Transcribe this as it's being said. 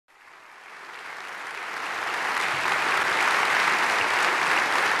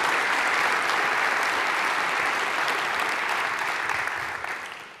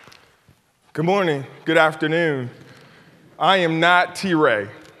Good morning, good afternoon. I am not T-Ray.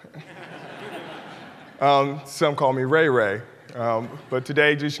 Some call me Ray Ray, but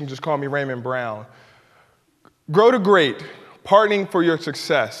today you can just call me Raymond Brown. Grow to great, partnering for your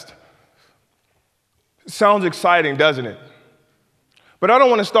success. Sounds exciting, doesn't it? But I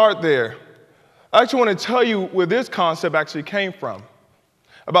don't want to start there. I actually want to tell you where this concept actually came from.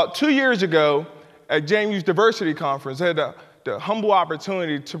 About 2 years ago at JMU's Diversity Conference, I had the humble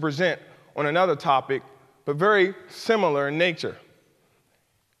opportunity to present on another topic, but very similar in nature.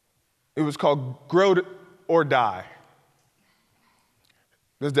 It was called Grow or Die.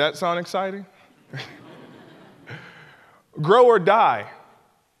 Does that sound exciting? Grow or die.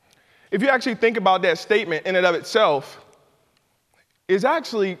 If you actually think about that statement in and of itself, it's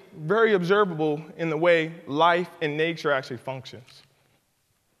actually very observable in the way life and nature actually functions.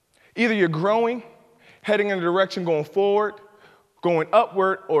 Either you're growing, heading in a direction going forward, going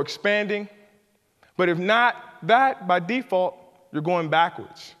upward or expanding, but if not that, by default, you're going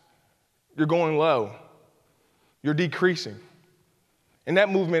backwards. You're going low. You're decreasing. And that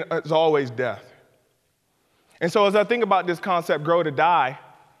movement is always death. And so as I think about this concept, grow to die,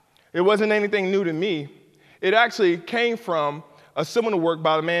 it wasn't anything new to me. It actually came from a similar work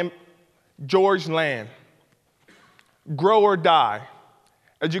by the man George Land, Grow or Die.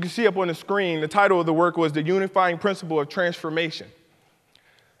 As you can see up on the screen, the title of the work was The Unifying Principle of Transformation.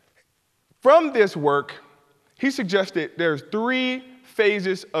 From this work, he suggested there's 3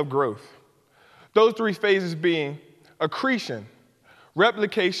 phases of growth. Those 3 phases being accretion,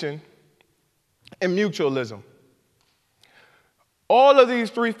 replication, and mutualism. All of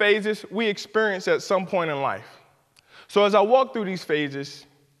these 3 phases we experience at some point in life. So as I walk through these phases,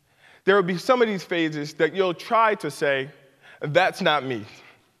 there will be some of these phases that you'll try to say, that's not me.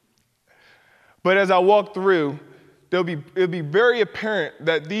 But as I walk through, it'll be very apparent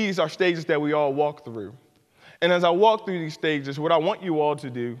that these are stages that we all walk through. And as I walk through these stages, what I want you all to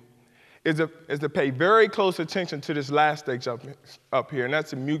do is to pay very close attention to this last stage up here, and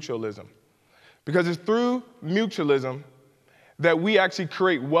that's the mutualism. Because it's through mutualism that we actually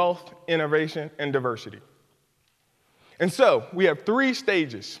create wealth, innovation, and diversity. And so we have 3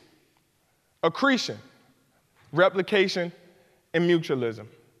 stages: accretion, replication, and mutualism.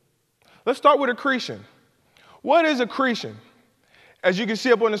 Let's start with accretion. What is accretion? As you can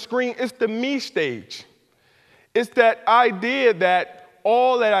see up on the screen, it's the me stage. It's that idea that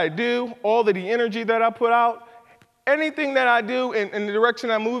all that I do, all of the energy that I put out, anything that I do in the direction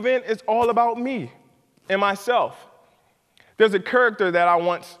I move in, it's all about me and myself. There's a character that I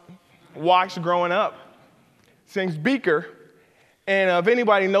once watched growing up. His name's Beaker. And if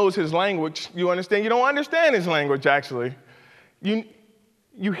anybody knows his language, you understand. You don't understand his language, actually.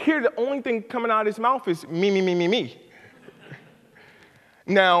 You hear the only thing coming out of his mouth is me, me, me, me, me.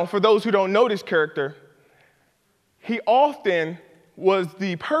 Now, for those who don't know this character, he often was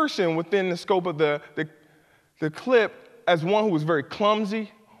the person within the scope of the clip as one who was very clumsy,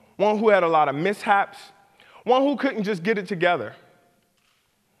 one who had a lot of mishaps, one who couldn't just get it together.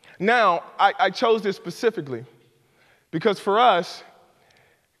 Now, I chose this specifically because for us,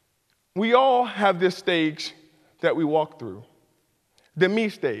 we all have this stage that we walk through. The me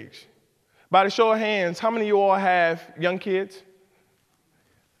stage. By the show of hands, how many of you all have young kids?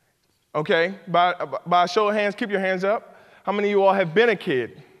 Okay, by a show of hands, keep your hands up. How many of you all have been a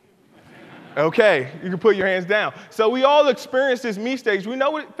kid? Okay, you can put your hands down. So we all experience this me stage. We know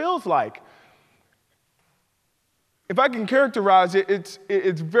what it feels like. If I can characterize it,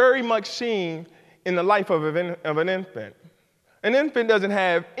 it's very much seen in the life of an infant. An infant doesn't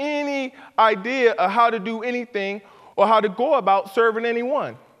have any idea of how to do anything or how to go about serving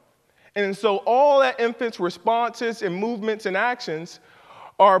anyone. And so all that infant's responses and movements and actions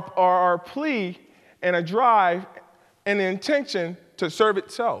are a plea and a drive and an intention to serve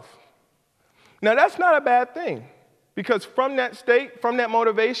itself. Now, that's not a bad thing, because from that state, from that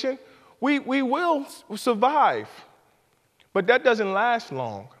motivation, we will survive. But that doesn't last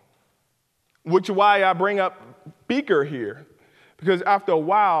long, which is why I bring up Beaker here. Because after a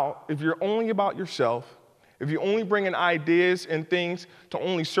while, if you're only about yourself, if you only bring in ideas and things to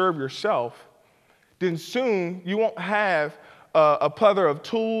only serve yourself, then soon you won't have a plethora of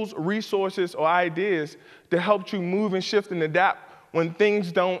tools, resources, or ideas to help you move and shift and adapt when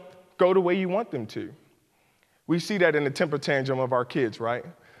things don't go the way you want them to. We see that in the temper tantrum of our kids, right?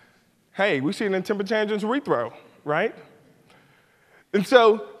 Hey, we see it in temper tantrums we throw, right? And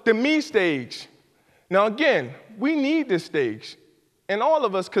so the me stage. Now again, we need this stage. And all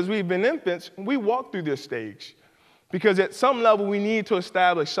of us, because we've been infants, we walk through this stage. Because at some level, we need to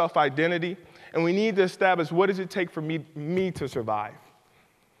establish self-identity, and we need to establish what does it take for me to survive.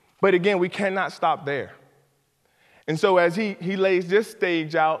 But again, we cannot stop there. And so as he lays this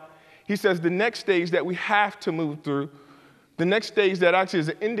stage out, he says the next stage that we have to move through, the next stage that actually is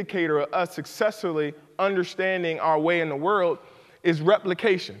an indicator of us successfully understanding our way in the world, is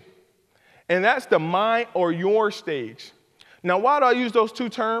replication. And that's the mine or your stage. Now, why do I use those two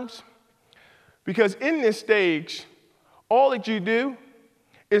terms? Because in this stage, all that you do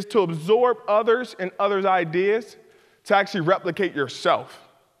is to absorb others and others' ideas to actually replicate yourself.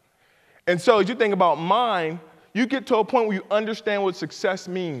 And so as you think about mine, you get to a point where you understand what success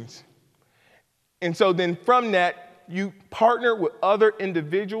means. And so then from that, you partner with other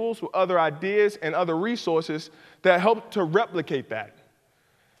individuals, with other ideas and other resources that help to replicate that.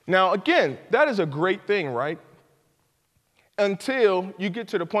 Now, again, that is a great thing, right? Until you get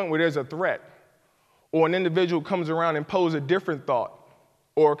to the point where there's a threat, or an individual comes around and poses a different thought,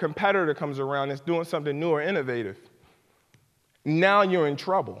 or a competitor comes around that's doing something new or innovative. Now you're in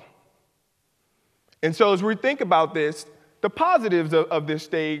trouble. And so as we think about this, the positives of this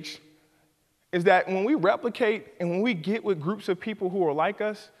stage is that when we replicate and when we get with groups of people who are like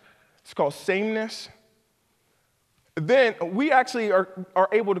us, it's called sameness, then we actually are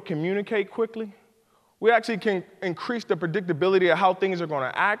able to communicate quickly. We actually can increase the predictability of how things are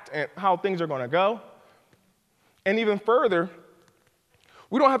going to act and how things are going to go. And even further,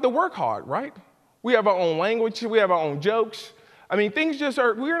 we don't have to work hard, right? We have our own language, we have our own jokes. I mean, things just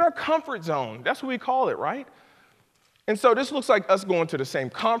we're in our comfort zone. That's what we call it, right? And so this looks like us going to the same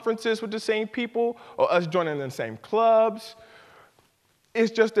conferences with the same people, or us joining the same clubs.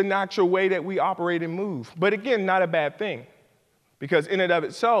 It's just a natural way that we operate and move. But again, not a bad thing, because in and of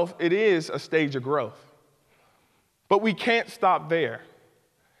itself, it is a stage of growth. But we can't stop there.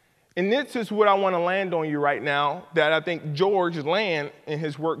 And this is what I want to land on you right now, that I think George Land in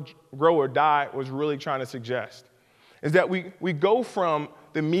his work, Grow or Die, was really trying to suggest, is that we go from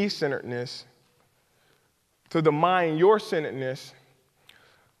the me-centeredness to the mine, your-centeredness,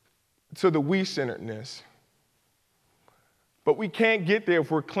 to the we-centeredness. But we can't get there if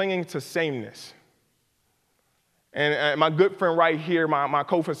we're clinging to sameness. And my good friend right here, my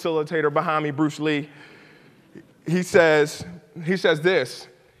co-facilitator behind me, Bruce Lee, he says this: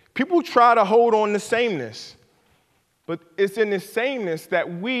 people try to hold on to sameness, but it's in this sameness that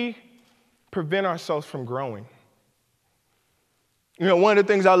we prevent ourselves from growing. You know, one of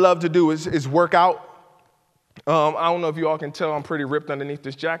the things I love to do is work out. I don't know if you all can tell I'm pretty ripped underneath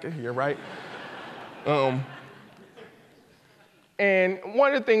this jacket here, right? And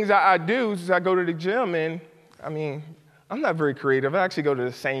one of the things I do is I go to the gym, and I mean, I'm not very creative. I actually go to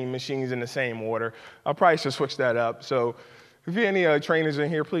the same machines in the same order. I probably should switch that up. So if you have any trainers in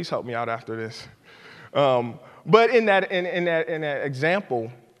here, please help me out after this. But in that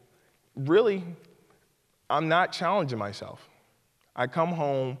example, really, I'm not challenging myself. I come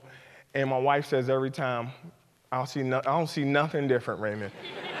home, and my wife says every time, I don't see nothing different, Raymond.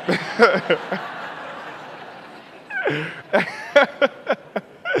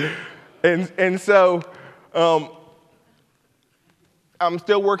 and so I'm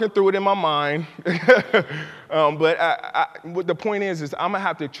still working through it in my mind. But what the point is I'm going to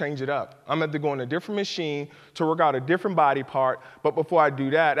have to change it up. I'm going to have to go on a different machine to work out a different body part. But before I do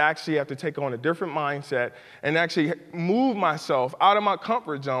that, I actually have to take on a different mindset and actually move myself out of my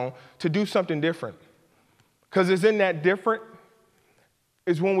comfort zone to do something different. Because it's in that different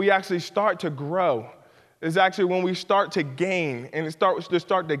is when we actually start to grow. It's actually when we start to gain and start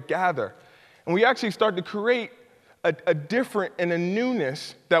to gather. And we actually start to create a different and a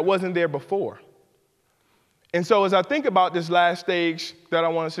newness that wasn't there before. And so as I think about this last stage that I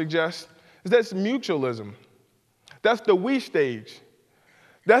want to suggest, is that's mutualism. That's the we stage.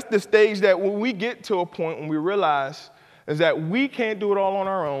 That's the stage that when we get to a point when we realize is that we can't do it all on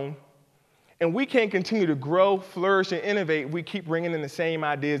our own, and we can't continue to grow, flourish, and innovate if we keep bringing in the same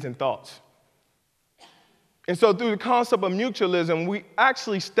ideas and thoughts. And so through the concept of mutualism, we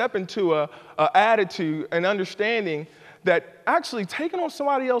actually step into an attitude and understanding that actually taking on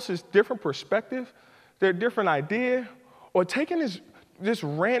somebody else's different perspective, their different idea, or taking this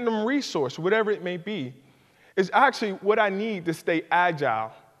random resource, whatever it may be, is actually what I need to stay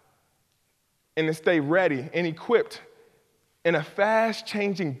agile and to stay ready and equipped in a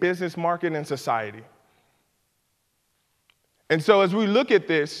fast-changing business market and society. And so as we look at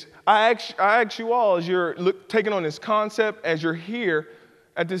this, I ask you all, as you're taking on this concept, as you're here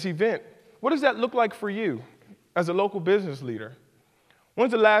at this event, what does that look like for you as a local business leader?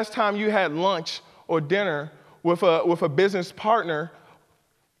 When's the last time you had lunch or dinner with a business partner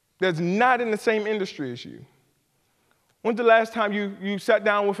that's not in the same industry as you? When's the last time you sat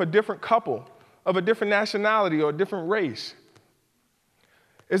down with a different couple of a different nationality or a different race?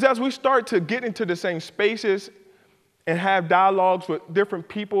 is as we start to get into the same spaces and have dialogues with different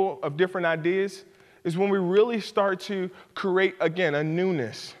people of different ideas, is when we really start to create, again, a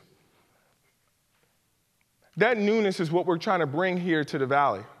newness. That newness is what we're trying to bring here to the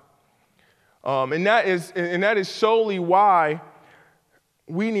Valley. And that is solely why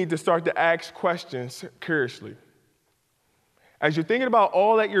we need to start to ask questions curiously. As you're thinking about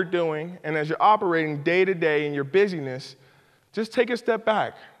all that you're doing and as you're operating day to day in your busyness, just take a step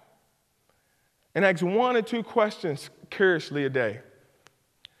back and ask 1 or 2 questions curiously a day.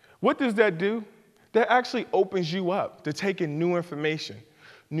 What does that do? That actually opens you up to take in new information,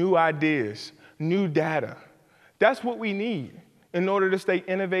 new ideas, new data. That's what we need in order to stay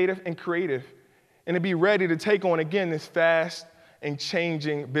innovative and creative and to be ready to take on, again, this fast and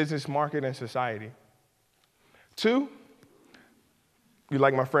changing business market and society. 2, you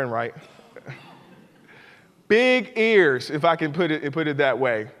like my friend, right? Big ears, if I can put it that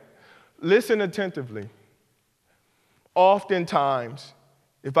way. Listen attentively. Oftentimes,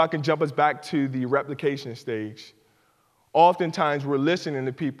 if I can jump us back to the replication stage, oftentimes we're listening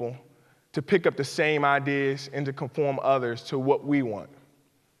to people to pick up the same ideas and to conform others to what we want.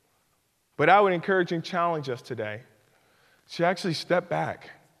 But I would encourage and challenge us today to actually step back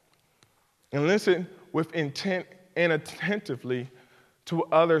and listen with intent and attentively to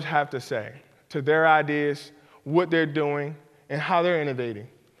what others have to say, to their ideas, what they're doing, and how they're innovating.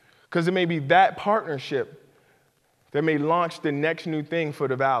 Because it may be that partnership that may launch the next new thing for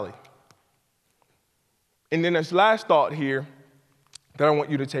the Valley. And then this last thought here that I want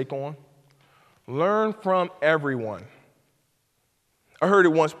you to take on: learn from everyone. I heard it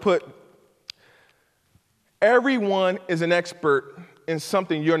once put, everyone is an expert in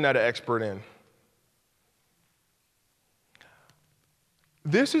something you're not an expert in.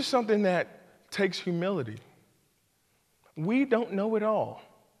 This is something that takes humility. We don't know it all.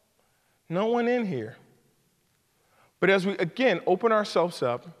 No one in here. But as we, again, open ourselves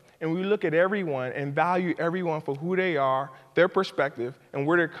up and we look at everyone and value everyone for who they are, their perspective, and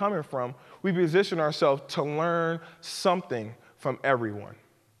where they're coming from, we position ourselves to learn something from everyone.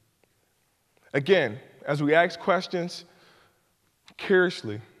 Again, as we ask questions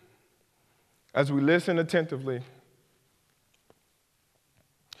curiously, as we listen attentively,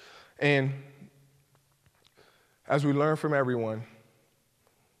 and as we learn from everyone,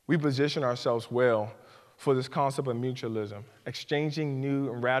 we position ourselves well for this concept of mutualism, exchanging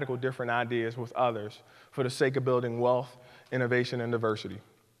new and radical different ideas with others for the sake of building wealth, innovation, and diversity.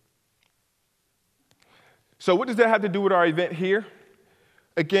 So what does that have to do with our event here?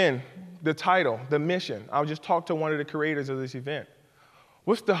 Again, the title, the mission. I'll just talk to one of the creators of this event.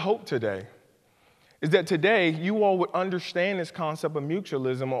 What's the hope today? Is that today you all would understand this concept of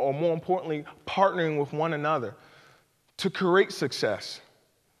mutualism, or more importantly, partnering with one another to create success.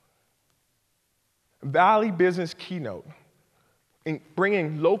 Valley Business Keynote, in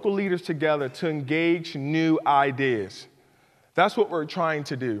bringing local leaders together to engage new ideas. That's what we're trying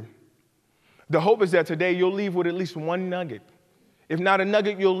to do. The hope is that today you'll leave with at least one nugget. If not a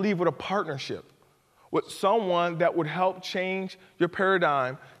nugget, you'll leave with a partnership with someone that would help change your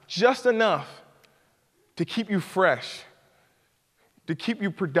paradigm just enough to keep you fresh, to keep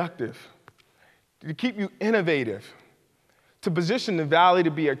you productive, to keep you innovative, to position the Valley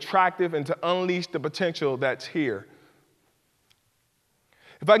to be attractive and to unleash the potential that's here.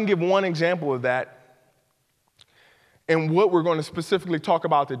 If I can give one example of that, and what we're going to specifically talk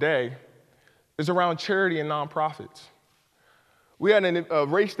about today is around charity and nonprofits. We had a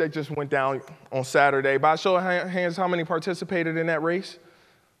race that just went down on Saturday. By a show of hands, how many participated in that race?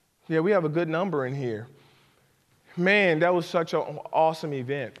 Yeah, we have a good number in here. Man, that was such an awesome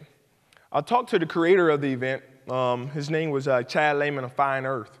event. I talked to the creator of the event. His name was Chad Lehman of Fine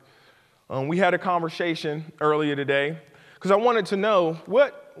Earth. We had a conversation earlier today because I wanted to know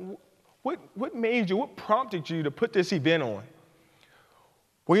what made you, what prompted you to put this event on?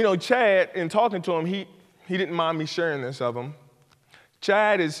 Well, you know, Chad, in talking to him, he didn't mind me sharing this of him.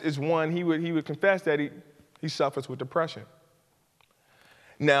 Chad is one, he would confess that he suffers with depression.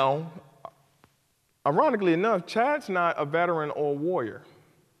 Now, ironically enough, Chad's not a veteran or a warrior,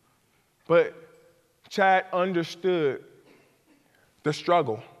 but Chad understood the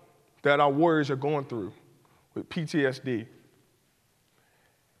struggle that our warriors are going through with PTSD.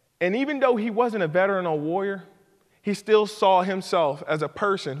 And even though he wasn't a veteran or warrior, he still saw himself as a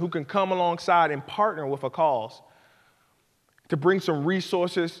person who can come alongside and partner with a cause to bring some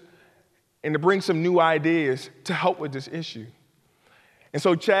resources and to bring some new ideas to help with this issue. And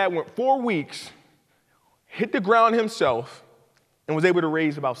so Chad went 4 weeks, hit the ground himself, and was able to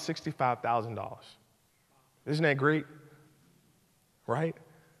raise about $65,000. Isn't that great? Right?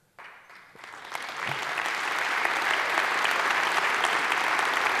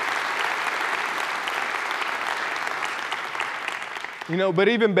 But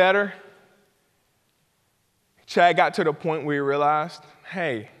even better, Chad got to the point where he realized,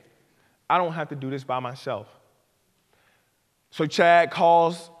 hey, I don't have to do this by myself. So Chad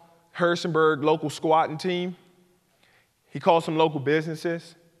calls Harrisonburg local squatting team. He called some local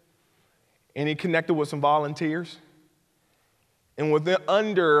businesses, and he connected with some volunteers. And within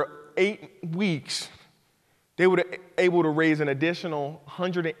under 8 weeks, they were able to raise an additional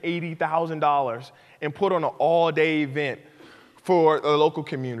 $180,000 and put on an all-day event for the local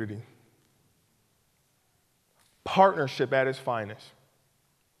community. Partnership at its finest.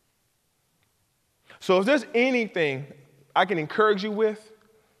 So if there's anything I can encourage you with,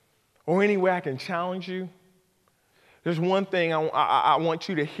 or any way I can challenge you, there's one thing I want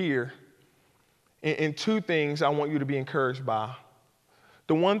you to hear, and two things I want you to be encouraged by.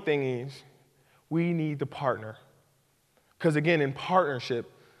 The one thing is, we need to partner. Because again, in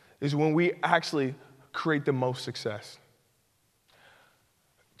partnership is when we actually create the most success.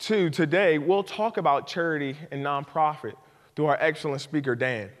 Two, today we'll talk about charity and nonprofit through our excellent speaker,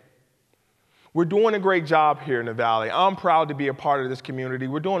 Dan. We're doing a great job here in the Valley. I'm proud to be a part of this community.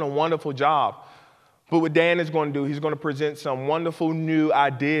 We're doing a wonderful job. But what Dan is going to do, he's going to present some wonderful new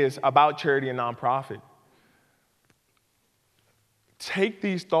ideas about charity and nonprofit. Take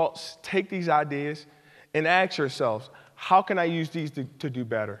these thoughts, take these ideas, and ask yourselves, how can I use these to do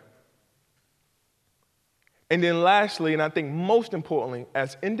better? And then lastly, and I think most importantly,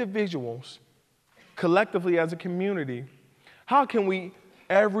 as individuals, collectively as a community, how can we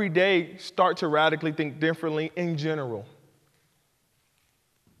every day start to radically think differently in general?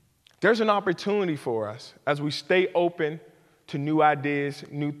 There's an opportunity for us as we stay open to new ideas,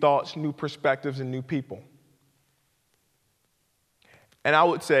 new thoughts, new perspectives, and new people. And I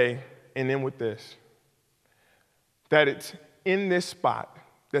would say, and then with this, that it's in this spot,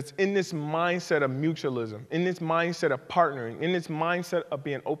 that's in this mindset of mutualism, in this mindset of partnering, in this mindset of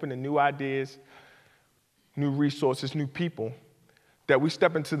being open to new ideas, new resources, new people, that we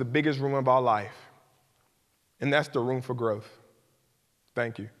step into the biggest room of our life, and that's the room for growth.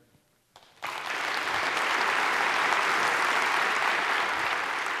 Thank you.